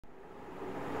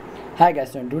Hi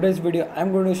guys, in today's video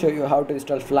I'm going to show you how to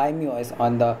install Flyme OS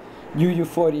on the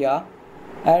Yuphoria,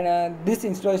 and this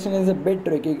installation is a bit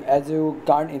tricky as you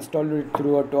can't install it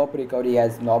through a top recovery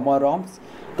as normal ROMs,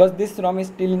 because this ROM is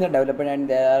still in the development and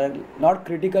there are not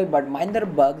critical but minor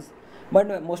bugs,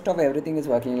 but most of everything is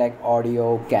working like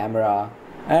audio, camera,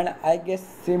 and I guess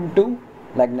SIM too,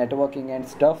 like networking and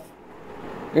stuff.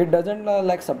 It doesn't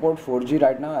like support 4G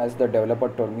right now as the developer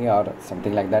told me, or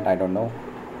something like that, I don't know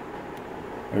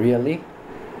really,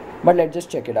 but let's just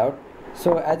check it out.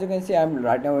 So as you can see, I'm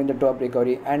right now in the top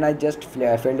recovery and I just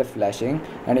failed the flashing.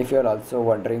 And if you're also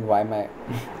wondering why am I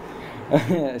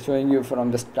showing you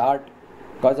from the start,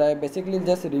 because I basically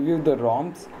just reviewed the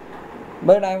ROMs,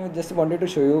 but I just wanted to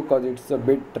show you because it's a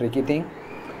bit tricky thing.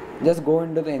 Just go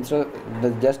into the install,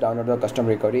 just download the custom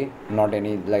recovery, not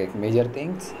any like major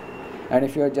things. And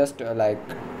if you're just like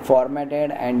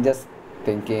formatted and just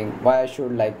thinking why I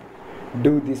should like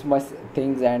do this much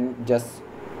things and just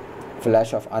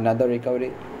flash of another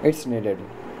recovery, it's needed,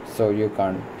 so you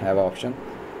can't have an option.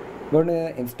 Go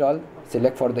to install,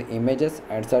 select for the images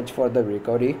and search for the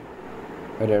recovery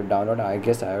where you have download. I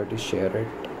guess I have to share it.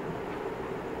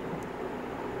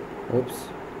 Oops.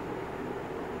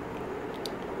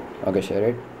 Okay, share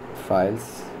it,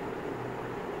 files,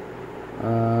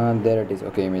 there it is.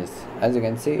 Okay, images. As you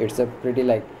can see, it's a pretty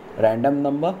like random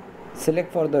number.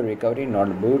 Select for the recovery,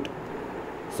 not boot,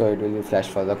 so it will be flash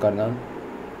for the kernel.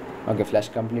 Okay, flash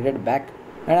completed, back,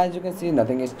 and as you can see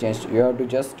nothing is changed. You have to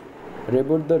just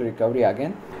reboot the recovery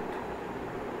again.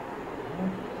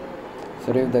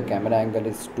 So if the camera angle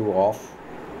is too off,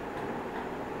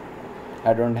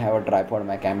 I don't have a tripod,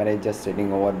 my camera is just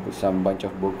sitting over some bunch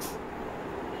of books.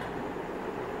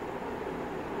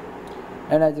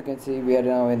 And as you can see, we are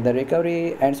now in the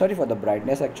recovery, and sorry for the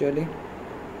brightness, actually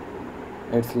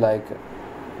it's like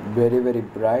very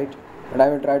bright, but I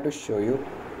will try to show you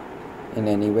in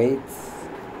any ways.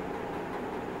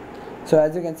 So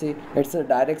as you can see, it's a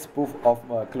direct spoof of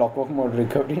clockwork mode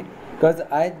recovery, because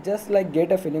I just like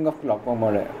get a feeling of clockwork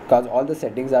mode because all the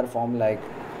settings are from like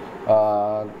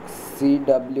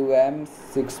CWM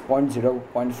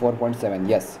 6.0.4.7,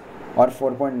 yes, or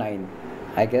 4.9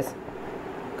 I guess,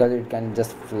 because it can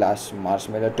just flash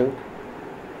marshmallow too,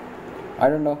 I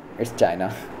don't know, it's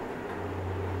China.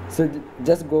 So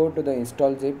just go to the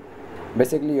install zip.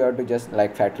 Basically you have to just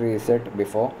like factory reset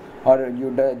before, or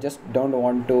you just don't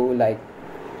want to like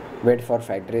wait for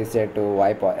factory reset to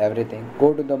wipe everything.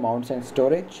 Go to the mounts and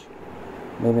storage.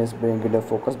 Maybe let's bring the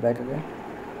focus back again.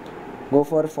 Go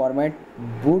for format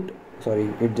boot,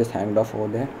 sorry it just hanged off over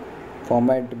there.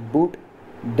 Format boot,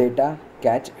 data,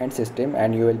 cache and system,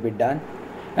 and you will be done.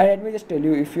 And let me just tell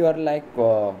you, if you are like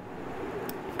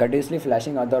continuously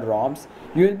flashing other ROMs,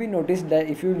 you will be noticed that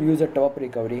if you use a top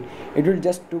recovery, it will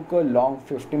just took a long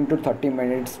 15 to 30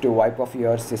 minutes to wipe off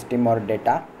your system or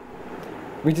data,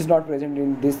 which is not present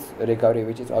in this recovery,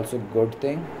 which is also good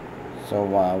thing. So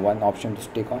one option to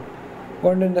stick on. Go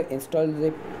into the install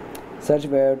zip, search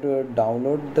where to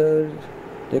download the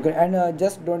recovery, and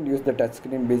just don't use the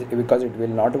touchscreen because it will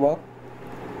not work.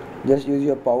 Just use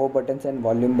your power buttons and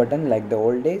volume button like the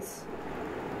old days.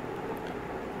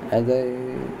 As I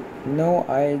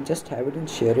just have it and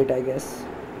share it, I guess.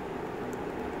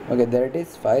 Okay, there it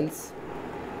is, files,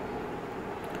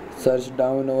 search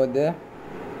down over there.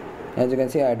 As you can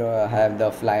see, I don't have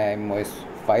the Flyme OS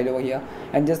file over here,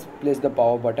 and just place the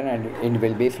power button and it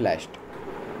will be flashed.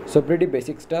 So pretty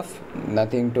basic stuff,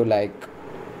 nothing to like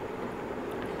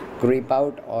creep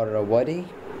out or worry,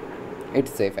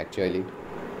 it's safe actually.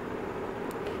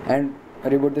 And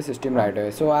reboot the system right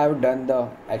away. So I have done the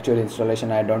actual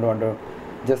installation, I don't want to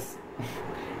just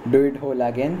do it whole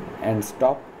again and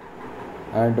stop.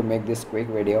 I want to make this quick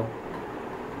video,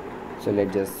 so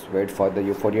let's just wait for the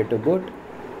Yuphoria to boot.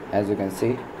 As you can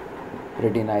see,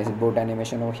 pretty nice boot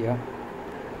animation over here.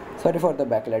 Sorry for the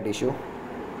backlight issue.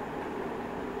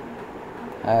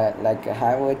 I like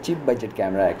have a cheap budget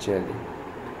camera actually,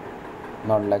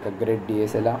 not like a great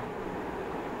DSLR.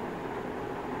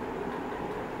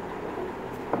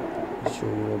 Show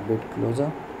you a bit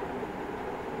closer.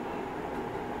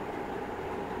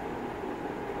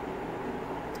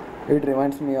 It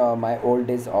reminds me of my old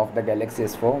days of the Galaxy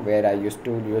S4, where I used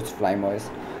to use Flyme OS,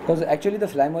 because actually the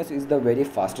Flyme OS is the very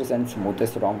fastest and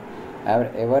smoothest ROM I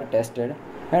have ever tested,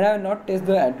 and I have not tested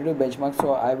the Antutu benchmark,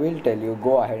 so I will tell you,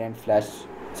 go ahead and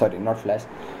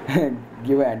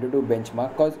give an Antutu benchmark,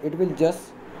 because it will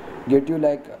just get you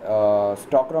like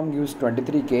stock ROM gives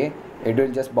 23K, it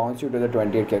will just bounce you to the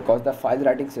 28K, because the file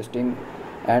writing system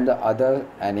and the other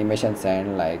animations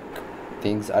and like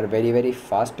things are very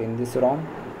fast in this ROM.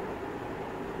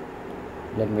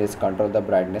 Let me just control the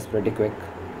brightness pretty quick.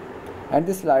 And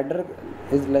this slider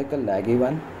is like a laggy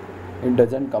one. It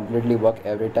doesn't completely work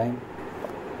every time,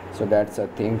 so that's a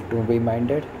thing to be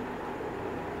minded.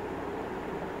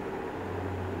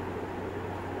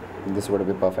 This would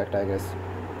be perfect, I guess.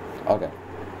 Okay,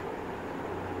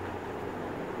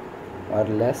 or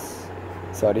less,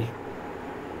 sorry.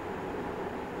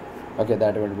 Okay,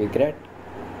 that would be great.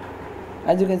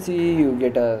 As you can see, you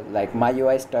get a like my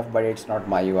UI stuff, but it's not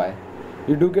my UI.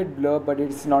 You do get blur, but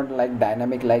it's not like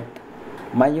dynamic like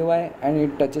my UI, and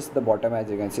it touches the bottom. As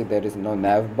you can see, there is no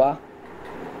nav bar,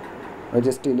 which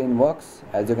is still in works.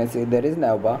 As you can see, there is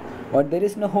nav bar, but there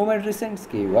is no home and recent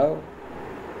key. Wow,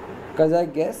 because I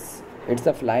guess it's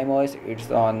a Flyme OS. It's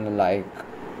on like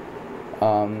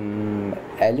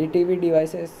LETV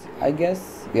devices, I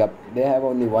guess. Yep, they have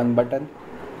only one button.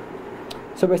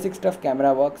 So basic stuff,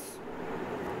 camera works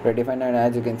pretty fine, and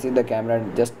as you can see, the camera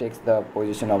just takes the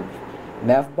position of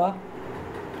nav bar.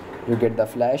 You get the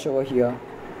flash over here,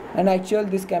 and actually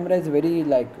this camera is very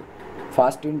like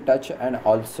fast in touch and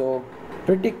also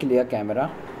pretty clear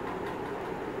camera.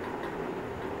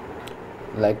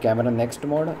 Like camera next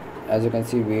mode, as you can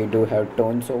see, we do have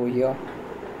tones over here,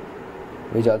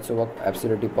 which also work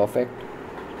absolutely perfect.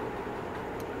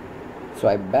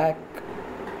 Swipe back,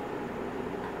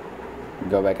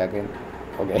 go back again.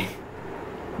 Okay.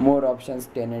 More options,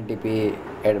 1080p,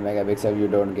 8 megapixel. You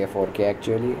don't get 4K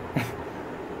actually.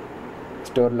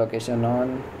 Store location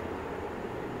on.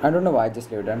 I don't know why I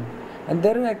just leave it on. And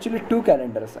there are actually two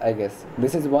calendars, I guess.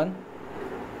 This is one.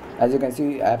 As you can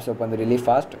see, apps open really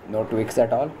fast, no tweaks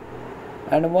at all.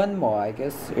 And one more, I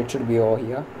guess it should be over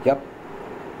here. Yep.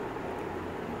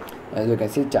 As you can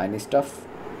see, Chinese stuff.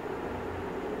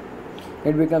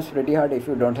 It becomes pretty hard if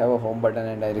you don't have a home button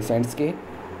and a recent key.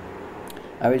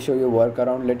 I will show you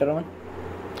workaround later on.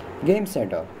 Game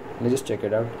Center. Let's just check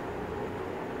it out.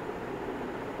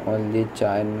 Only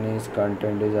Chinese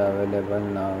content is available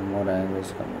now. More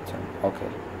English connection. Okay.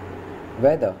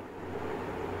 Weather.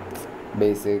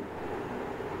 Basic.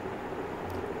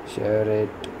 Share it.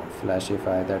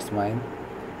 Flashify. That's mine.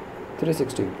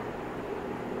 360.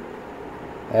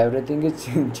 Everything is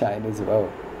in Chinese. Wow.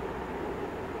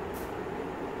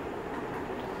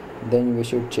 Then we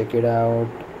should check it out.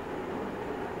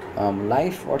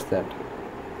 Life, what's that?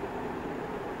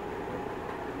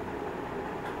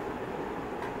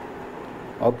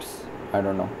 Oops, I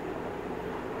don't know.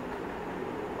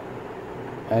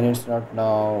 And it's not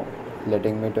now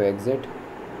letting me to exit,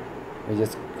 which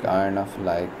is kind of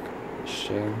like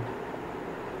shame.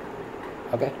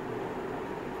 Okay.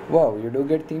 Wow, you do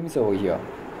get themes over here.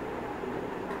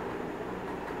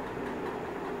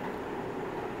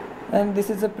 And this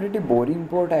is a pretty boring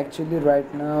port actually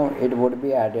right now. It would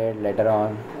be added later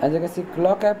on. As you can see,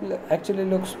 clock app actually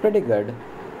looks pretty good.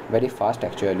 Very fast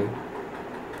actually.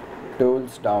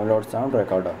 Tools, download sound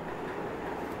recorder.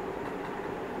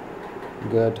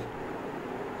 Good.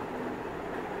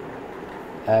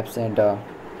 App Center.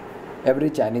 Every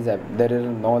Chinese app. There is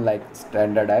no like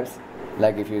standard apps.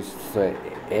 Like if you say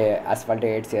Asphalt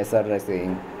 8 CSR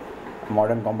Racing,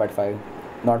 Modern Combat 5,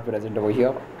 not present over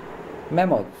here.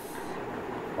 Memos.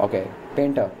 Okay,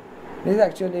 Painter. This is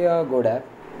actually a good app.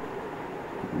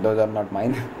 Those are not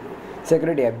mine.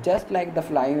 Security app, just like the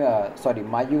Flyme,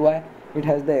 my UI, it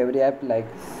has the every app like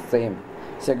same.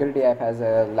 Security app has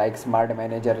a like smart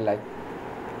manager, like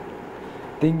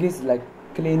thing is like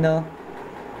cleaner,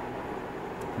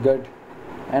 good,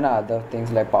 and other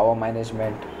things like power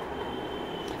management.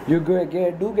 You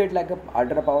do get like a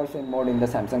ultra powerful mode in the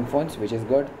Samsung phones, which is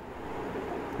good.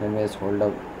 Let me just hold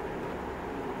up.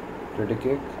 Pretty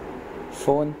quick.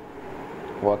 Phone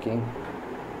working,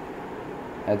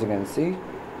 as you can see,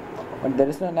 but there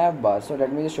is no nav bar, so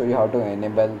let me just show you how to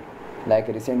enable like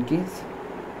recent keys.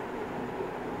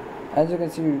 As you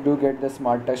can see, you do get the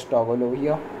smart touch toggle over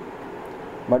here,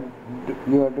 but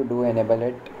you have to do enable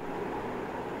it.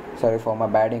 Sorry for my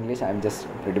bad English, I'm just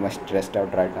pretty much stressed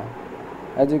out right now.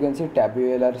 As you can see,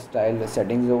 tabular style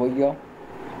settings over here,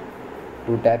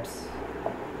 2 taps,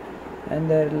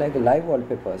 and they're like live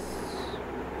wallpapers.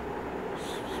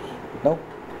 Nope,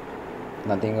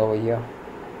 nothing over here.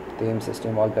 Theme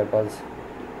system wallpapers.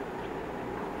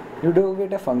 You do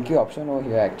get a funky option over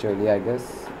here actually, I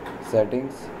guess.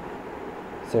 Settings,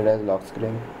 set as lock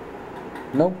screen.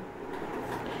 Nope.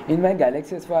 In my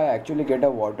Galaxy S5 I actually get a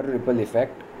water ripple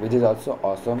effect, which is also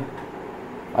awesome.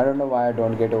 I don't know why I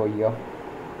don't get over here.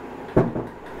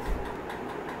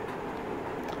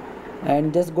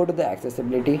 And just go to the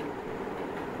accessibility.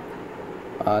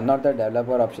 Not the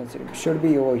developer options, it should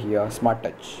be over here. Smart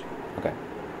touch. Okay,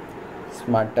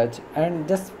 smart touch, and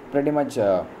just pretty much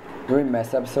doing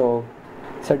mess up, so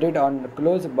set it on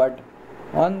close, but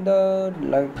On the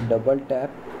like double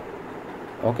tap.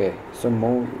 Okay, so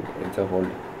move, it's a hold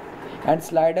and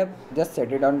slide up, just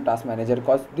set it on task manager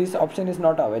because this option is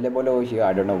not available over here.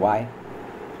 I don't know why.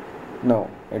 No,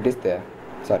 it is there,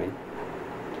 sorry.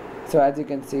 So as you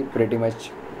can see, pretty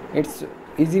much it's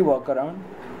easy workaround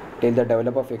till the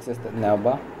developer fixes the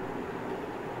navbar.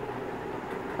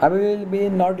 I will be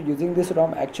not using this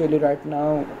ROM actually right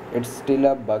now. It's still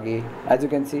a buggy. As you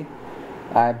can see,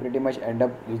 I pretty much end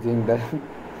up using the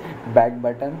back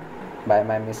button by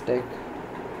my mistake.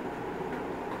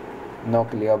 No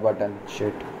clear button,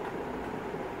 shit.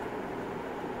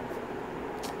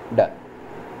 Done.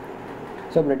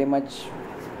 So pretty much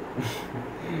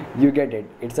you get it.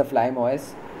 It's a Flyme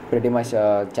OS, pretty much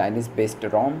a Chinese based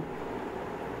ROM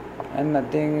and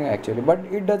nothing actually, but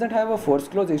it doesn't have a force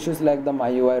close issues like the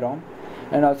MyUI ROM,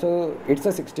 and also it's a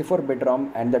 64-bit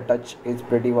ROM and the touch is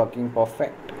pretty working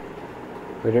perfect,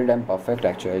 pretty damn perfect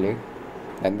actually,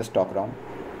 than the stock ROM,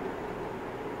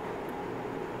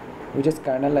 which is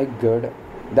kind of like good.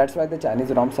 That's why the Chinese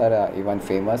ROMs are even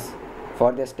famous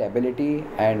for their stability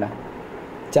and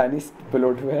Chinese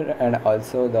bloatware, and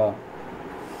also the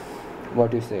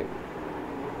what you say,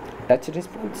 touch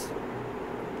response,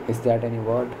 is that any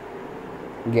word,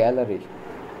 gallery.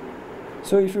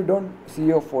 So if you don't see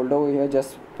your folder over here,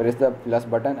 just press the plus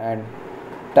button and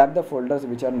tap the folders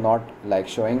which are not like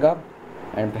showing up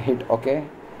and hit OK.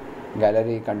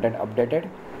 Gallery content updated,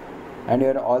 and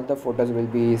your all the photos will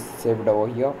be saved over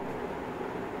here.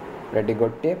 Pretty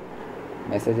good tip.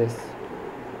 Messages.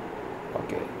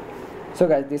 Okay. So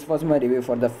guys, this was my review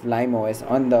for the Flyme OS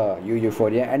on the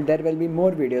Yuphoria, and there will be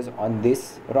more videos on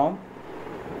this ROM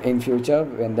in future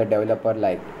when the developer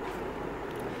like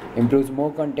improves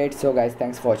more content. So guys,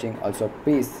 thanks for watching. Also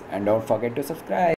peace, and don't forget to subscribe.